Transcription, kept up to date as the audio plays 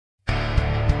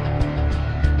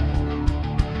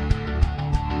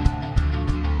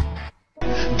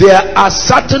there are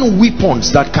certain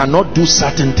weapons that cannot do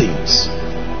certain things.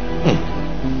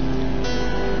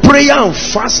 Prayer and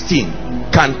fasting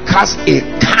can cast a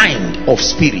kind of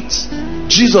spirits.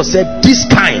 Jesus said this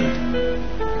kind.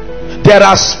 There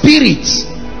are spirits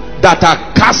that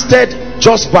are casted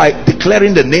just by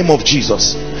declaring the name of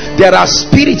Jesus. There are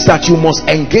spirits that you must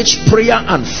engage prayer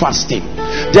and fasting.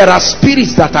 There are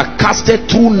spirits that are casted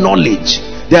through knowledge.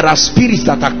 There are spirits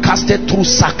that are casted through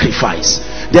sacrifice.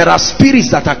 There are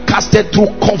spirits that are casted through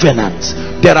covenant.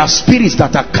 There are spirits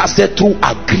that are casted through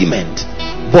agreement.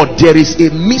 But there is a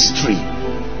mystery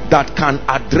that can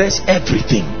address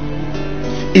everything.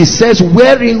 It says,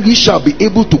 wherein ye shall be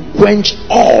able to quench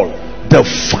all the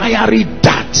fiery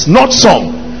darts, not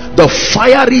some, the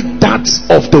fiery darts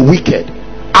of the wicked.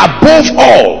 Above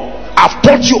all, I've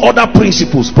taught you other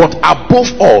principles, but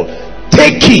above all,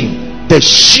 taking the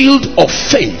shield of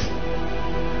faith.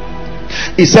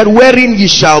 He said, wherein ye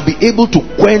shall be able to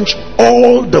quench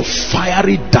all the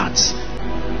fiery darts.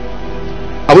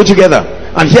 Are we together?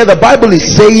 And here the Bible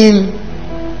is saying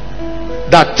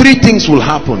that three things will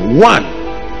happen. One,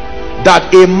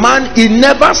 that a man, he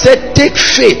never said take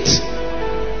faith.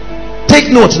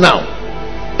 Take note now.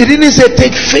 He didn't say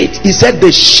take faith. He said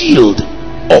the shield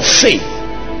of faith.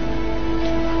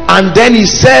 And then he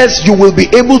says you will be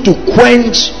able to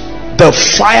quench the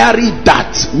fiery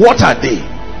darts. What are they?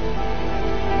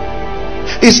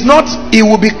 It's not, it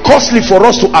will be costly for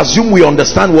us to assume we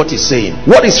understand what he's saying.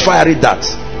 What is fiery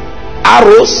darts?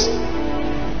 Arrows?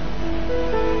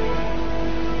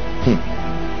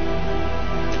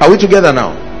 Are we together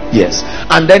now? Yes.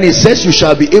 And then it says you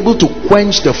shall be able to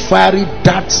quench the fiery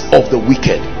darts of the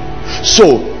wicked.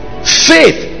 So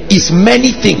faith is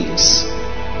many things.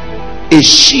 A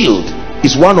shield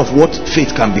is one of what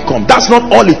faith can become. That's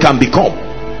not all it can become,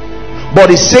 but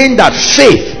it's saying that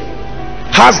faith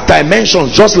has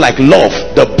dimensions, just like love,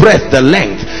 the breadth, the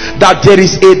length. That there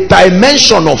is a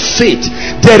dimension of faith.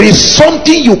 There is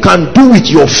something you can do with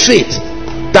your faith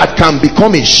that can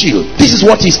become a shield. This is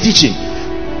what he's teaching.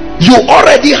 You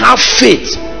already have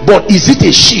faith, but is it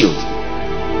a shield?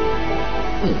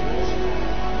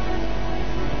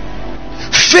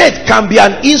 Faith can be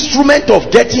an instrument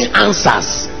of getting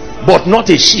answers, but not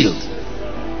a shield.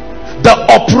 The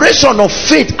operation of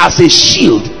faith as a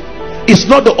shield is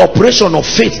not the operation of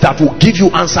faith that will give you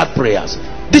answered prayers.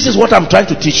 This is what I'm trying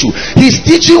to teach you. He's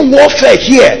teaching warfare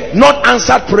here, not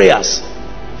answered prayers.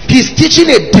 He's teaching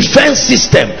a defense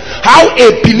system, how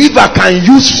a believer can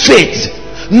use faith,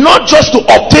 not just to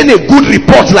obtain a good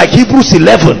report like Hebrews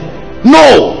 11.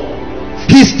 No,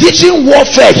 he's teaching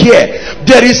warfare here.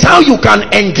 There is how you can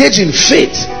engage in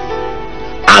faith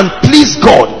and please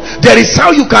God. There is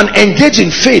how you can engage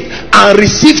in faith and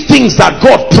receive things that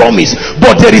God promised.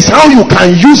 But there is how you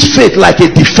can use faith like a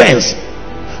defense.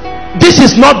 This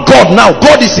is not God now.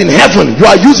 God is in heaven. You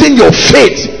are using your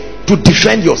faith to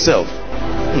defend yourself.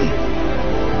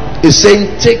 It's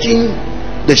saying taking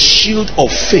the shield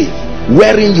of faith,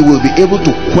 wherein you will be able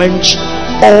to quench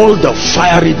all the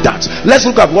fiery darts. Let's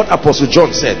look at what Apostle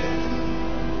John said.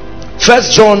 1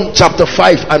 John chapter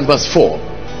 5 and verse 4.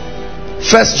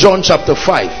 1 John chapter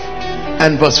 5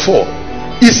 and verse 4.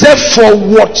 He said, for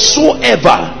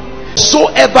whatsoever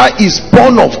is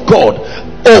born of God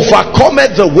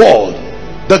overcometh the world.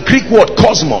 The Greek word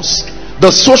cosmos,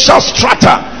 the social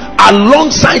strata,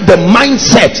 alongside the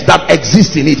mindset that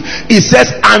exists in it. It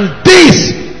says, and this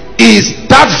is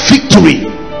that victory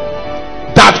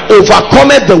that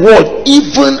overcometh the world,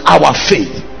 even our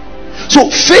faith.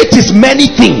 So faith is many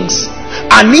things.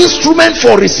 An instrument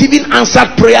for receiving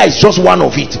answered prayer is just one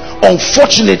of it.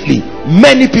 Unfortunately,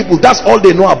 many people, that's all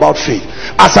they know about faith,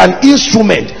 as an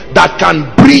instrument that can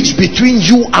bridge between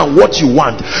you and what you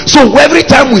want. So every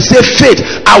time we say faith,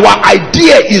 our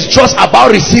idea is just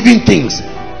about receiving things.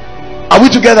 Are we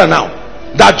together now?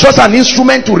 That just an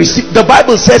instrument to receive. The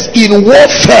Bible says in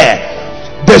warfare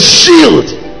the shield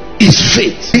is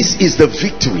faith. This is the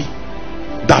victory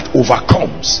that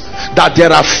overcomes. That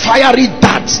there are fiery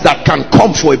darts that can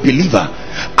come for a believer,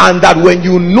 and that when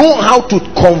you know how to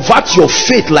convert your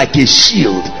faith like a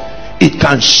shield, it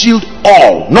can shield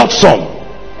all, not some.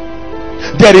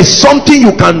 There is something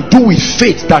you can do with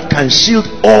faith that can shield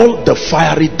all the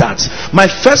fiery darts. My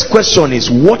first question is,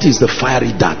 what is the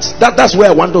fiery dart? That's where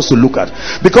I want us to look at.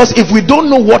 Because if we don't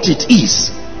know what it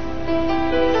is,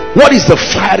 what is the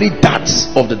fiery darts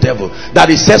of the devil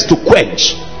that it says to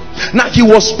quench? Now, he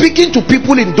was speaking to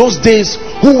people in those days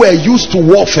who were used to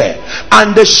warfare,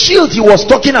 and the shield he was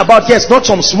talking about here is not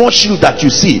some small shield that you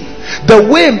see. The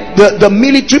way the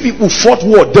military people fought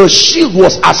war, the shield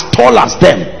was as tall as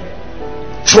them,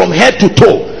 from head to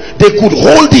toe. They could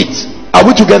hold it Are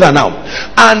we together now?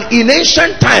 And in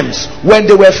ancient times, when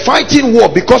they were fighting war,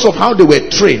 because of how they were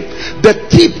trained, the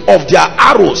tip of their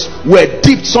arrows were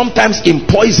dipped sometimes in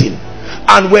poison,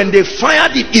 and when they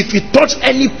fired it, if it touched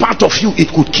any part of you, it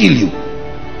could kill you.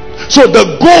 So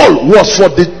the goal was for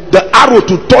the arrow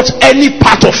to touch any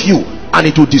part of you and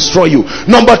it would destroy you.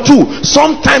 Number two,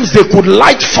 sometimes they could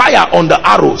light fire on the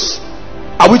arrows.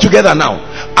 Are we together now?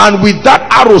 And with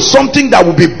that arrow, something that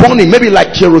would be burning, maybe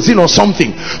like kerosene or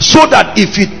something, so that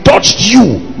if it touched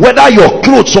you, whether your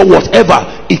clothes or whatever,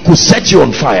 it could set you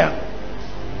on fire.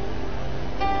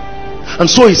 And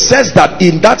so it says that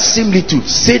in that similitude,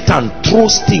 Satan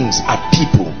throws things at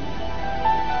people,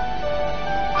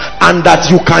 and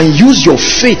that you can use your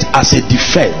faith as a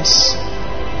defense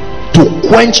to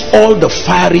quench all the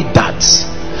fiery darts.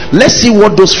 Let's see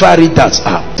what those fiery darts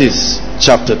are. This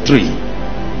chapter 3.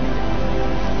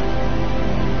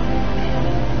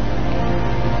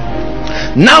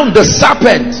 Now the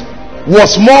serpent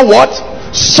was more what?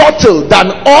 Subtle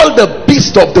than all the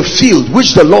beasts of the field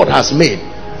which the Lord has made.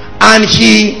 And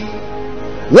he,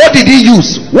 what did he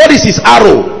use? What is his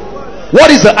arrow? What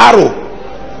is the arrow?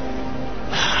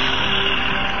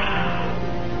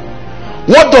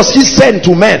 What does he send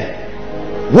to men?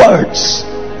 Words.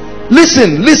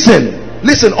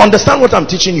 Listen, understand what I'm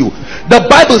teaching you. The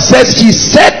Bible says he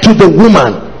said to the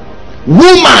woman,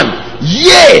 woman,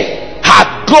 yea,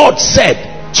 had God said.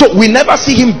 So we never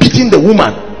see him beating the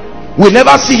woman, we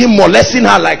never see him molesting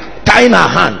her, like tying her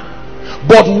hand.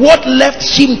 But what left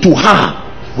him to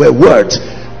her were words.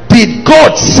 Did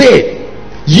God say,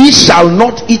 ye shall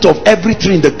not eat of every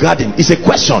tree in the garden? It's a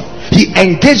question. He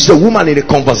engaged the woman in a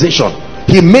conversation.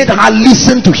 He made her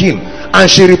listen to him,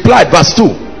 and she replied, verse 2.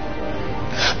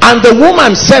 And the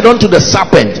woman said unto the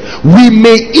serpent, we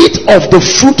may eat of the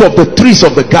fruit of the trees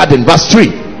of the garden. Verse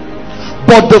 3.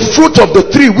 But the fruit of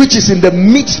the tree which is in the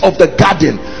midst of the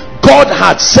garden, God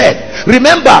had said.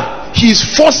 Remember, he's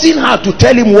forcing her to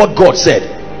tell him what God said,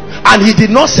 and he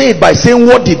did not say it by saying,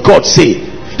 what did God say?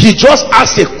 He just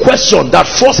asked a question that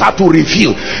forced her to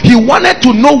reveal. He wanted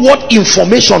to know what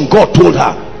information God told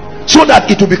her, so that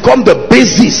it will become the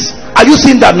basis. Are you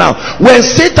seeing that now? When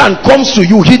Satan comes to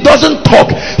you, he doesn't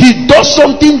talk, he does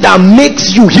something that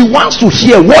makes you, he wants to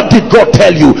hear, what did God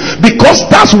tell you? Because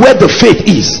that's where the faith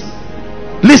is.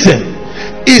 Listen,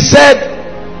 he said,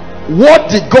 what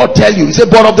did God tell you? He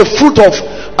said, but of the fruit of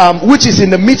which is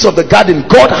in the midst of the garden,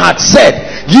 God had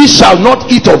said, ye shall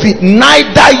not eat of it,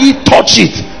 neither ye touch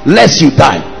it, lest you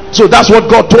die. So that's what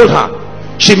God told her.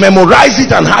 She memorized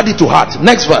it and had it to heart.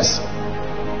 Next verse.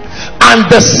 And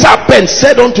the serpent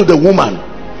said unto the woman,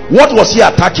 what was he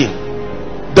attacking?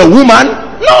 The woman?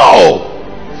 No,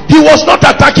 he was not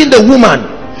attacking the woman.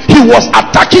 He was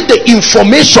attacking the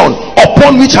information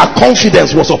upon which her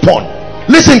confidence was upon.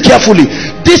 Listen carefully.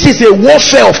 This is a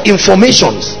warfare of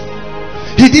informations.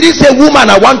 He didn't say, woman,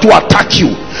 I want to attack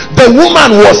you. The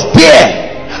woman was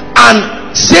there,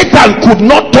 and Satan could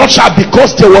not touch her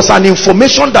because there was an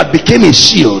information that became a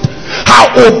shield.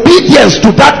 Her obedience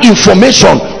to that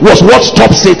information was what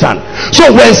stopped Satan.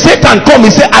 So when Satan comes,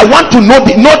 he said, I want to know,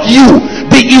 not you,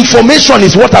 the information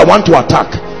is what I want to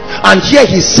attack. And here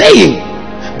he's saying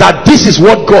that this is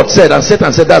what God said, and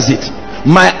Satan said, that's it.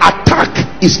 My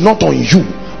attack is not on you,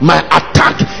 my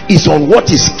attack is on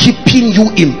what is keeping you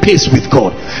in pace with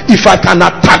God. If I can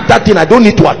attack that thing, I don't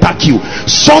need to attack you.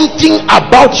 Something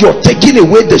about your taking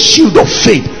away the shield of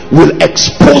faith will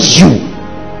expose you.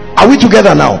 Are we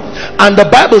together now? And the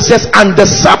Bible says, and the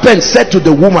serpent said to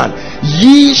the woman,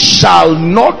 ye shall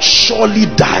not surely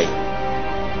die.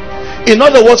 In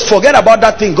other words, forget about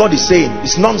that thing God is saying.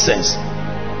 It's nonsense.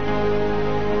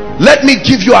 Let me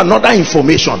give you another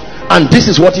information. And this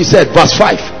is what he said, verse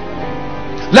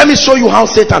 5. Let me show you how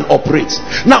Satan operates.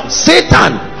 Now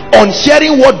Satan, on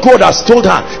hearing what God has told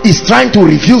her, is trying to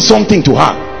reveal something to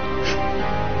her.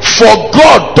 For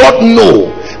God doth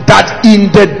know that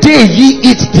in the day ye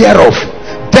eat thereof,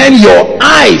 then your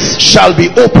eyes shall be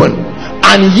opened,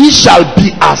 and ye shall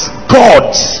be as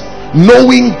gods,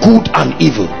 knowing good and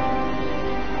evil.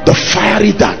 The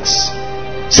fiery darts.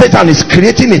 Satan is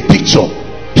creating a picture.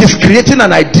 He's creating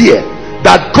an idea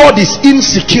that God is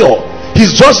insecure.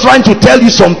 He's just trying to tell you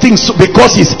some things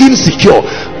because he's insecure.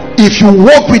 If you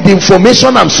work with the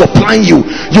information I'm supplying you,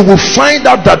 you will find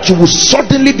out that you will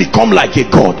suddenly become like a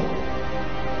god.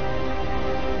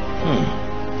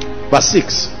 Verse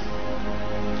 6.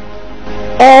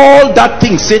 All that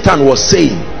thing Satan was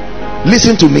saying,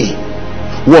 listen to me,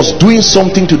 was doing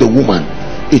something to the woman.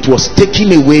 It was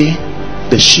taking away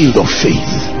the shield of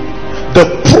faith.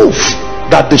 The proof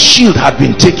that the shield had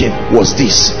been taken was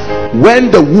this: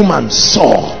 when the woman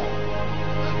saw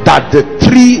that the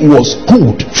tree was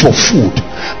good for food,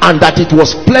 and that it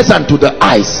was pleasant to the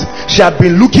eyes. She had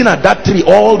been looking at that tree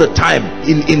all the time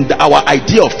in our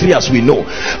idea of tree as we know.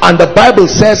 And the Bible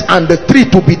says, and the tree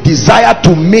to be desired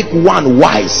to make one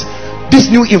wise. This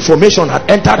new information had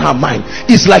entered her mind.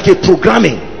 It's like a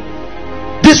programming.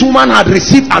 This woman had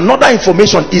received another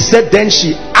information. He said, then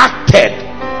she acted.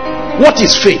 What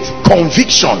is faith?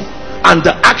 Conviction, and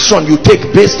the action you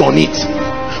take based on it.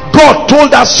 God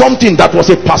told her something that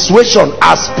was a persuasion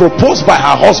as proposed by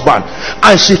her husband,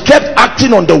 and she kept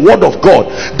acting on the word of God.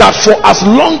 That for as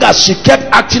long as she kept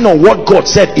acting on what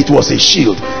God said, it was a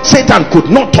shield. Satan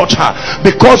could not touch her,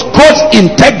 because God's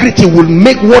integrity will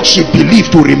make what she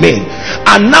believed to remain.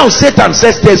 And now Satan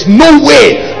says, there's no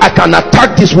way I can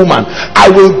attack this woman. I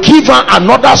will give her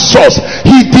another source.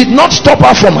 He did not stop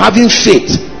her from having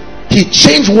faith. He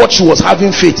changed what she was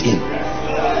having faith in.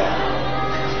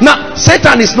 Now,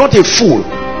 Satan is not a fool.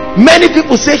 Many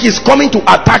people say he's coming to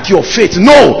attack your faith.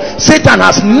 No, Satan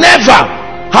has never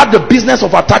had the business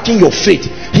of attacking your faith.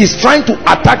 He's trying to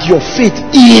attack your faith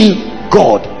in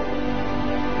God.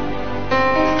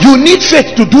 You need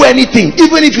faith to do anything,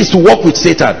 even if it's to work with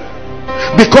Satan,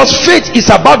 because faith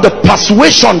is about the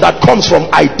persuasion that comes from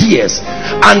ideas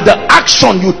and the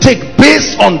action you take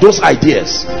based on those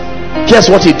ideas. Here's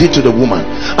what he did to the woman,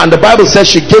 and the Bible says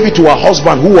she gave it to her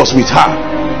husband who was with her.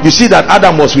 You see that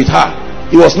Adam was with her.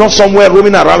 He was not somewhere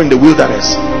roaming around in the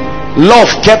wilderness. Love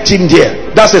kept him there.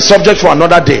 That's a subject for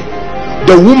another day.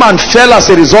 The woman fell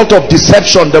as a result of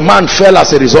deception. The man fell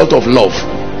as a result of love.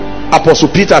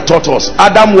 Apostle Peter taught us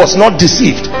Adam was not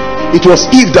deceived. It was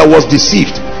Eve that was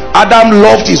deceived. Adam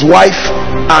loved his wife,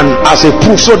 and as a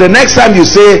proof, so the next time you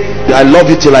say I love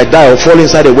you till I die, or fall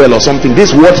inside a well or something, this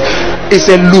word is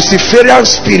a Luciferian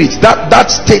spirit.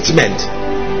 That statement.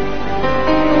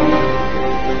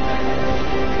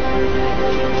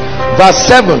 Verse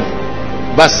 7,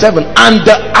 and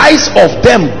the eyes of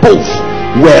them both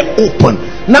were open.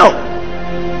 Now,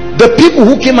 the people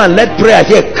who came and led prayer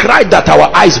here cried that our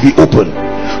eyes be open,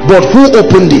 but who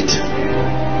opened it?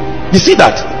 You see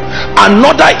that?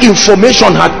 Another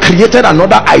information had created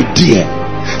another idea.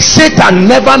 Satan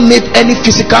never made any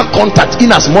physical contact,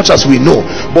 in as much as we know,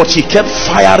 but he kept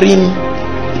firing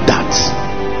that,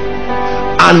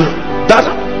 and that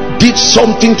did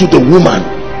something to the woman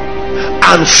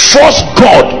and forced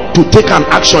God to take an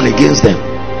action against them.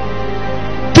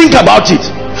 Think about it.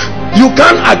 You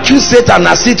can't accuse Satan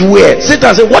as it were.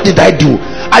 Satan said, what did I do?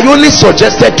 I only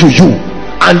suggested to you,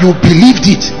 and you believed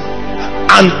it,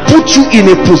 and put you in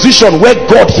a position where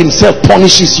God himself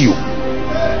punishes you.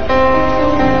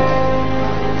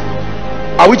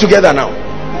 Are we together now?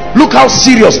 Look how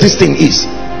serious this thing is.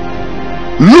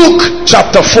 Luke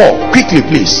chapter 4, quickly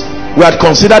please. We had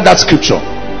considered that scripture.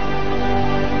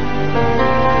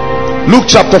 Luke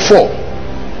chapter 4.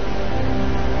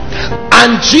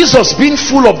 And Jesus, being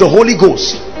full of the Holy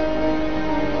Ghost,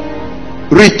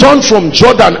 returned from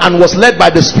Jordan and was led by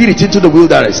the Spirit into the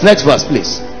wilderness. Next verse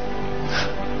please.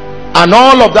 And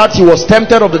all of that he was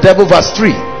tempted of the devil. Verse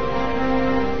 3.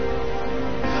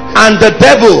 And the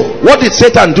devil, what did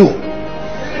Satan do?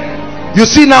 You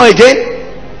see now again.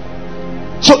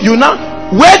 So you now,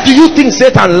 where do you think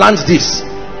Satan lands this?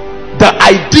 The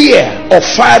idea of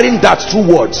firing that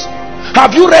through words.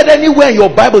 Have you read anywhere in your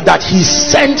Bible that he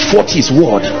sent forth his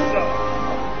word,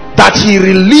 that he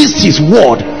released his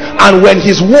word, and when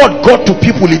his word got to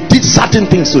people, it did certain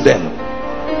things to them?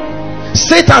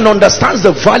 Satan understands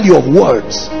the value of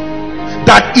words,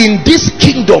 that in this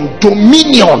kingdom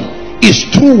dominion is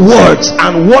through words,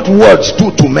 and what words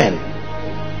do to men.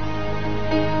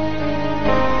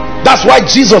 That's why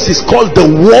Jesus is called the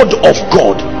Word of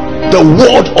God. The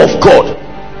Word of God.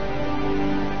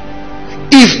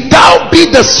 If thou be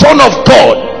the Son of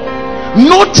God,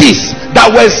 notice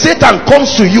that when Satan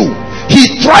comes to you,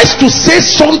 he tries to say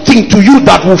something to you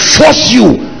that will force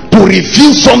you to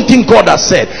reveal something God has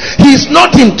said. He is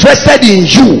not interested in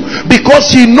you,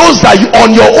 because he knows that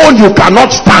on your own you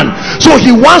cannot stand. So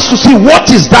he wants to see,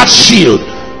 what is that shield?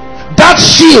 That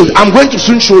shield I'm going to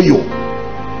soon show you.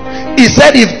 He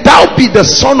said, if thou be the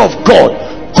Son of God,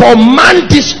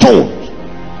 command this stone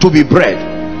to be bread.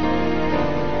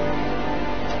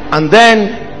 And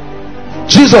then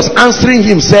Jesus answering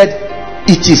him said,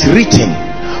 it is written,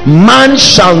 man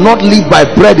shall not live by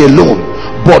bread alone,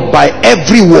 but by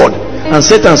every word. And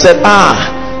Satan said,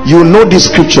 you know this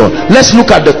scripture. Let's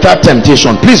look at the third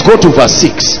temptation. Please go to verse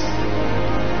 6.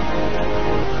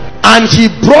 And he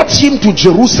brought him to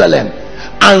Jerusalem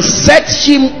and set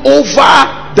him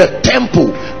over the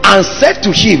temple and said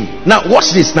to him, now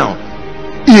watch this now,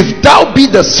 if thou be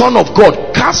the Son of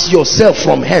God, cast yourself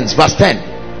from hence. Verse 10.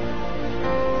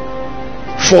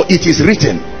 for it is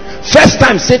written. First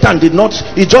time Satan did not,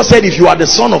 he just said if you are the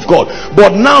son of God.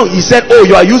 But now he said, oh,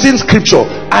 you are using scripture.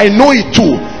 I know it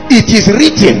too. It is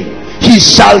written, he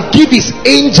shall give his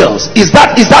angels. Is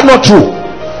that not true?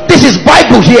 This is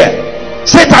Bible here.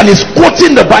 Satan is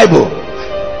quoting the Bible.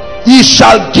 He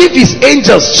shall give his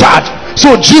angels charge.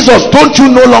 So Jesus, don't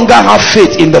you no longer have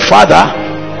faith in the Father?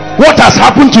 What has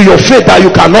happened to your faith that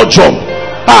you cannot jump?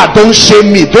 Don't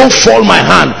shame me, don't fall my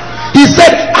hand. He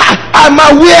said, I'm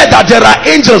aware that there are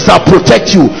angels that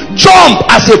protect you. Jump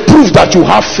as a proof that you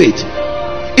have faith.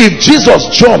 If Jesus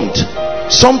jumped,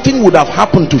 something would have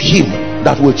happened to him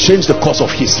that will change the course of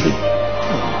history.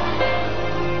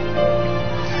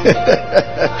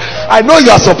 I know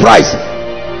you are surprised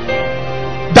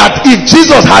that if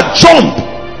Jesus had jumped,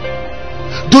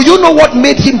 do you know what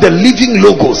made him the living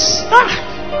logos?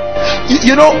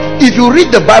 You know, if you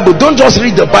read the Bible, don't just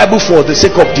read the Bible for the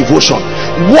sake of devotion.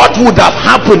 What would have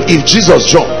happened if Jesus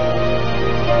jumped?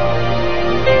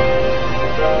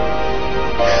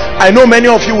 I know many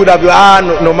of you would have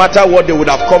no matter what, they would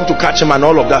have come to catch him and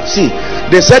all of that. See,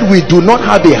 they said we do not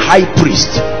have a high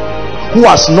priest who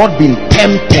has not been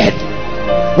tempted.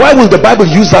 Why will the Bible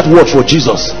use that word for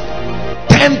Jesus?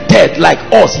 Tempted like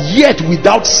us, yet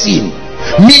without sin,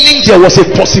 meaning there was a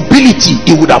possibility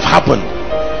it would have happened.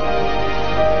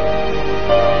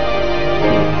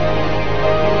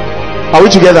 Are we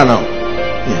together now?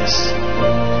 Yes.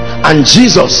 And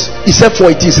Jesus, he said, for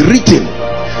it is written.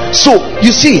 So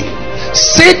you see,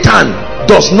 Satan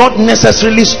does not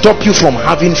necessarily stop you from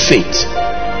having faith,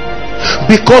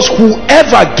 because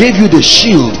whoever gave you the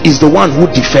shield is the one who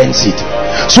defends it.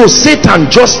 So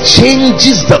Satan just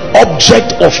changes the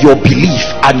object of your belief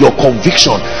and your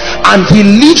conviction, and he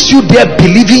leaves you there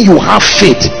believing you have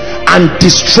faith, and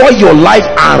destroy your life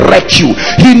and wreck you.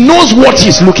 He knows what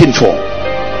he's looking for.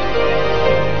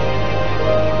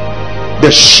 The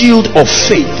shield of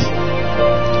faith.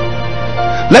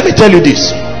 Let me tell you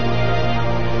this,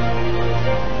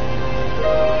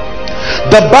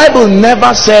 the Bible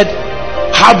never said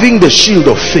having the shield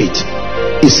of faith.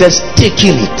 It says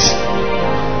taking it.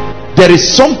 There is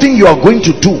something you are going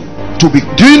to do to be.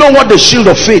 Do you know what the shield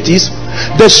of faith is?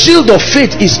 The shield of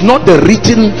faith is not the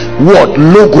written word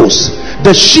logos.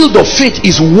 The shield of faith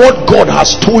is what God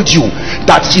has told you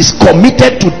that he's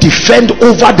committed to defend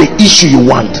over the issue you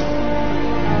want.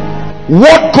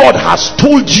 What God has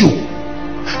told you,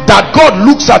 that God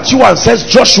looks at you and says,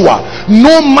 Joshua,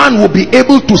 no man will be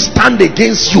able to stand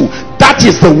against you. That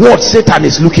is the word Satan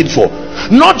is looking for.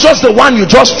 Not just the one you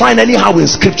just find anyhow in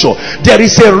scripture. There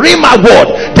is a rhema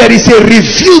word, there is a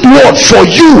revealed word for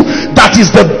you that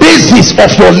is the basis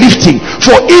of your lifting.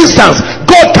 For instance,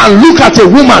 God can look at a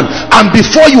woman, and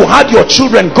before you had your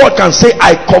children, God can say,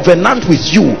 I covenant with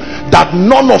you that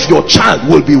none of your child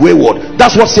will be wayward.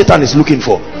 That's what Satan is looking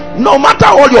for. No matter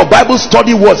all your Bible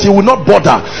study words, he will not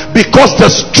bother, because the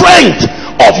strength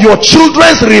of your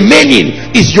children's remaining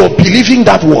is your believing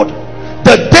that word.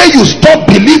 The day you stop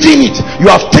believing it, you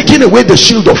have taken away the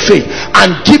shield of faith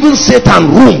and given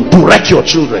Satan room to wreck your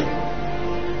children.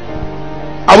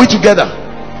 Are we together?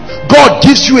 God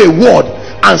gives you a word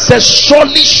and says,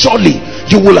 surely, surely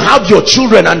you will have your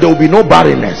children and there will be no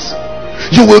barrenness.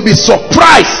 You will be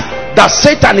surprised that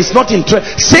Satan is not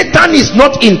interested. Satan is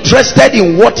not interested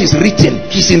in what is written.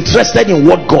 He's interested in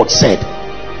what God said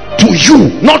to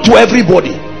you, not to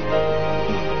everybody.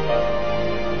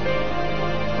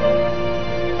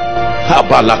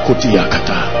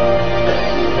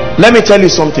 Let me tell you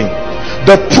something.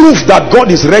 The proof that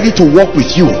God is ready to work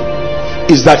with you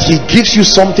is that he gives you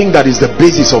something that is the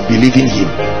basis of believing him.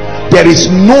 There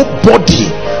is nobody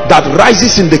that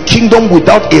rises in the kingdom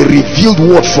without a revealed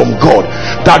word from God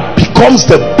that becomes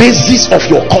the basis of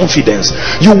your confidence.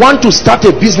 You want to start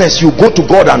a business, you go to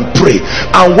God and pray,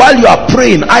 and while you are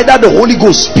praying, either the Holy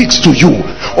Ghost speaks to you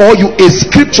or a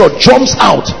scripture jumps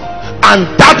out, and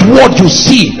that word you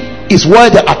see is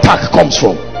where the attack comes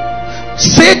from.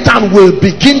 Satan will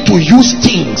begin to use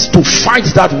things to fight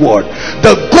that word.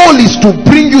 The goal is to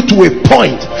bring you to a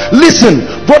point. Listen,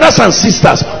 brothers and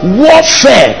sisters,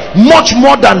 warfare, much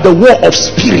more than the war of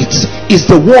spirits, is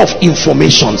the war of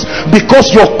informations,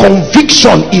 because your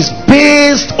conviction is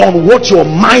based on what your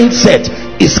mindset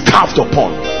is carved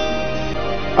upon.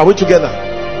 Are we together?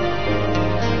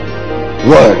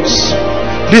 Words.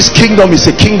 This kingdom is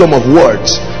a kingdom of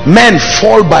words. Men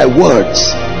fall by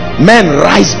words. Men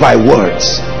rise by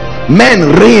words.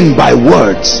 Men reign by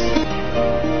words.